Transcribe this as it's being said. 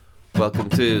welcome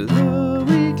to the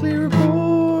Weekly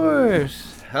Report.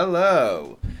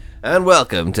 Hello, and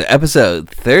welcome to episode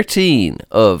 13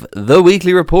 of the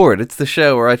Weekly Report. It's the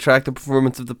show where I track the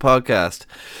performance of the podcast,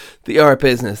 the art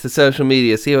business, the social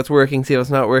media, see what's working, see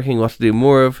what's not working, what to do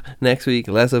more of next week,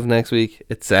 less of next week,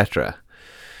 etc.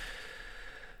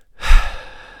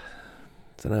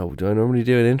 I don't know, do I normally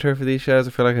do an intro for these shows?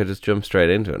 I feel like I just jump straight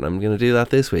into it, and I'm going to do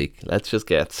that this week. Let's just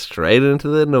get straight into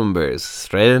the numbers,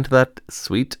 straight into that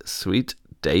sweet, sweet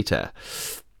data.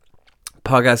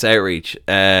 Podcast outreach,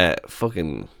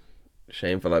 fucking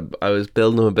shameful. I was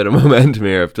building up a bit of momentum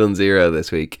here. I've done 0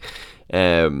 this week.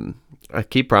 I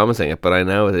keep promising it, but I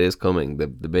know it is coming. The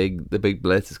big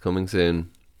blitz is coming soon.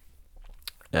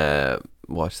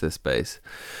 Watch this space.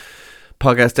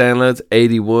 Podcast downloads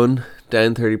 81,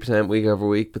 down 30% week over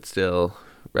week, but still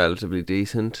relatively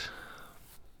decent.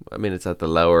 I mean, it's at the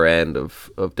lower end of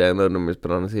download numbers,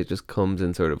 but honestly, it just comes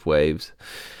in sort of waves.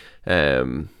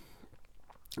 And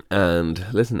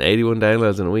listen, 81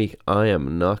 downloads in a week, I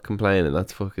am not complaining.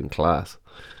 That's fucking class.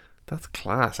 That's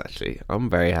class, actually. I'm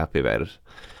very happy about it.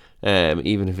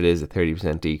 Even if it is a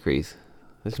 30% decrease.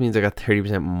 This means I got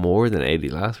 30% more than 80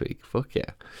 last week. Fuck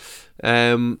yeah.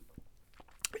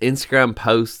 Instagram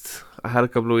posts. I had a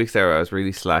couple of weeks there where I was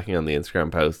really slacking on the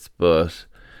Instagram posts, but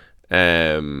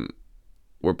we're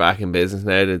back in business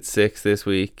now. Did 6 this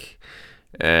week,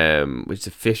 which is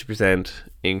a 50%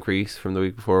 increase from the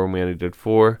week before when we only did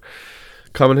 4.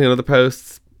 Commenting on other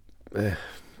posts,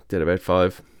 did about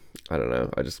 5. I don't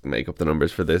know. I just make up the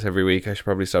numbers for this every week. I should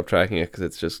probably stop tracking it because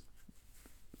it's just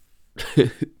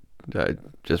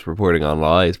just reporting on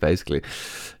lies, basically.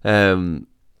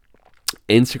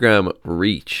 Instagram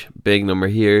reach, big number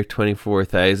here,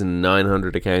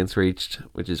 24,900 accounts reached,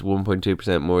 which is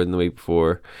 1.2% more than the week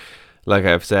before. Like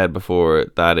I've said before,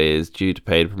 that is due to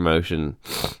paid promotion.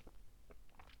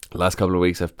 Last couple of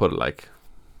weeks I've put like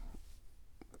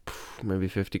maybe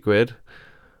 50 quid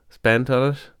spent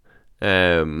on it.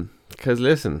 Because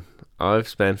listen, I've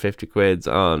spent 50 quids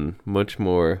on much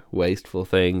more wasteful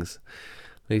things.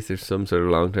 At least there's some sort of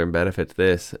long-term benefit to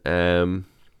this.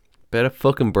 Bit of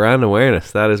fucking brand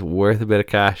awareness. That is worth a bit of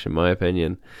cash, in my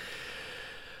opinion.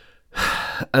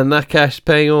 And that cash is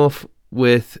paying off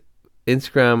with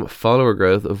Instagram follower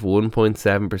growth of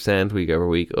 1.7% week over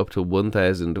week, up to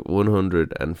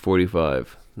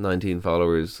 1,145. 19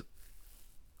 followers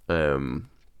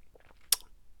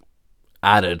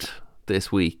added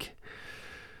this week.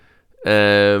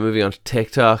 Moving on to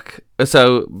TikTok.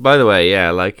 So, by the way,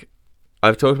 yeah, like,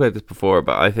 I've talked about this before,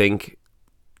 but I think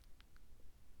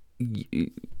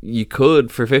you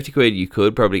could, for 50 quid, you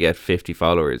could probably get 50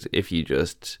 followers if you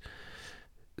just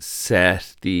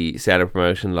set a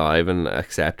promotion live and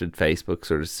accepted Facebook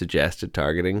sort of suggested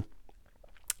targeting.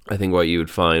 I think what you would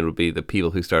find would be the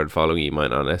people who started following you might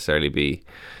not necessarily be,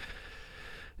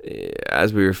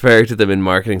 as we refer to them in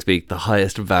marketing speak, the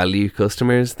highest value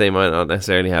customers. They might not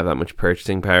necessarily have that much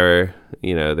purchasing power.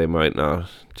 You know, they might not.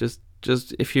 Just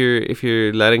if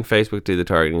you're letting Facebook do the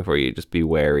targeting for you, just be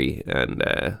wary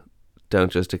and don't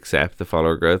just accept the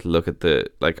follower growth. Look at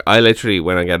I literally,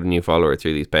 when I get a new follower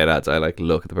through these paid ads, I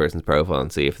look at the person's profile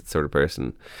and see if it's the sort of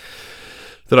person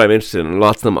that I'm interested in. And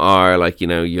lots of them are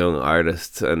young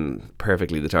artists and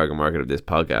perfectly the target market of this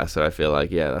podcast. So I feel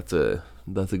like, yeah, that's a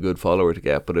good follower to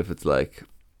get. But if it's I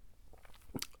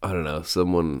don't know,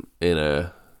 someone in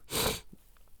a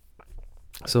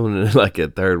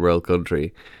third world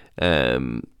country,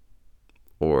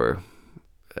 or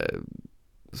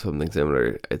something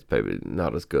similar, it's probably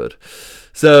not as good.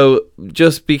 So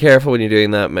just be careful when you're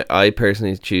doing that. I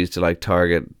personally choose to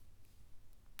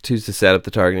set up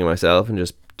the targeting myself and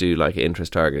just do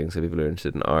interest targeting. So people are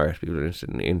interested in art, people are interested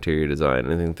in interior design,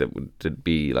 anything that would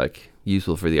be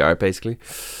useful for the art, basically.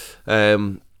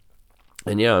 And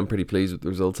yeah, I'm pretty pleased with the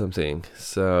results I'm seeing.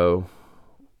 So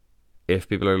if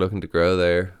people are looking to grow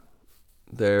their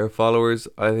followers,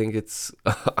 I think it's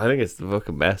the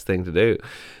fucking best thing to do.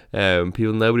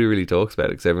 Nobody really talks about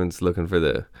it because everyone's looking for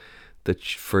the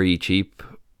free, cheap,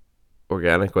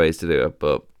 organic ways to do it.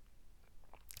 But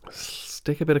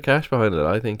stick a bit of cash behind it.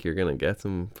 I think you're gonna get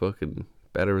some fucking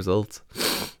better results.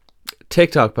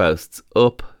 TikTok posts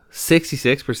up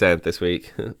 66% this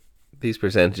week. These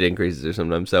percentage increases are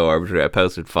sometimes so arbitrary. I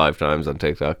posted 5 times on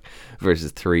TikTok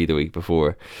versus 3 the week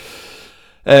before.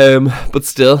 But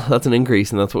still, that's an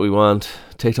increase, and that's what we want.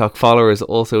 TikTok followers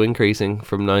also increasing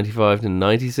from 95 to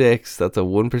 96. That's a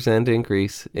 1%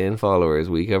 increase in followers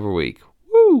week over week.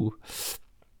 Woo!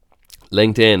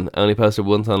 LinkedIn. I only posted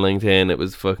once on LinkedIn. It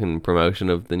was fucking promotion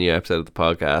of the new episode of the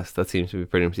podcast. That seems to be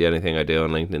pretty much the only thing I do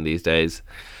on LinkedIn these days.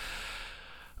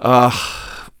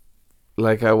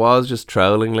 like I was just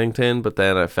trolling LinkedIn, but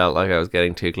then I felt like I was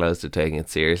getting too close to taking it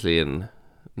seriously and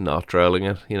not trolling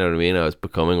it. You know what I mean? I was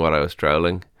becoming what I was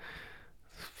trolling.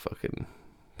 Fucking.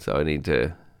 So I need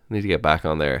to get back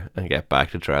on there and get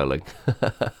back to trolling.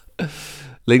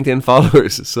 LinkedIn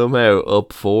followers somehow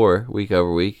up 4 week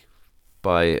over week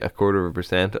by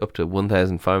 0.25% up to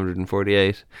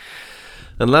 1,548.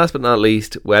 And last but not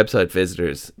least, website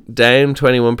visitors down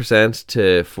 21%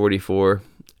 to 44.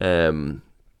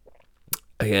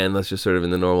 Again, that's just sort of in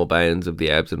the normal bounds of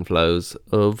the ebbs and flows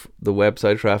of the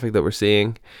website traffic that we're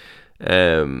seeing.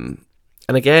 And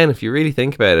again, if you really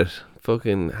think about it,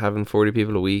 fucking having 40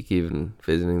 people a week even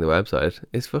visiting the website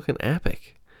is fucking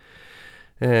epic.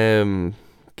 Given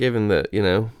that, you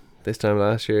know, this time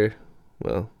last year,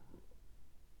 well,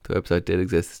 the website did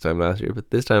exist this time last year, but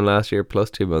this time last year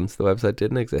plus 2 months, the website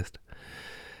didn't exist.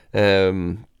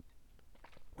 God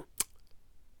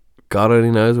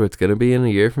only knows where it's going to be in a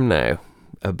year from now.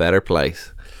 A better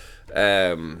place.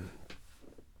 Okay,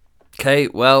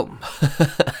 well,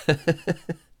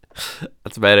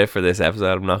 that's about it for this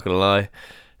episode, I'm not going to lie.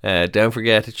 Don't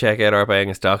forget to check out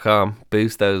artbyangus.com.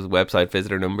 Boost those website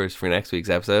visitor numbers for next week's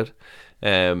episode.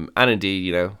 And indeed,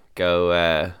 you know,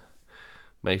 go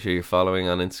make sure you're following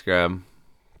on Instagram,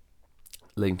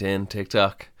 LinkedIn,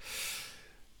 TikTok,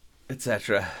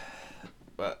 etc.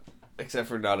 But except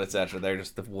for not etc. They're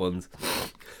just the ones.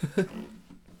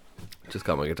 Just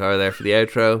got my guitar there for the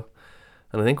outro.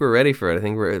 And I think we're ready for it. I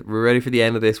think we're ready for the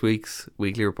end of this week's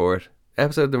weekly report.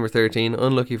 Episode number 13.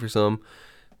 Unlucky for some.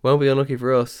 Won't be unlucky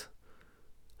for us.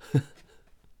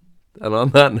 And on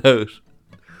that note,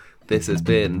 this has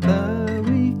been the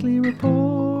weekly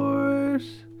report.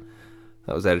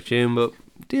 That was out of tune, but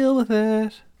deal with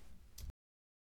it.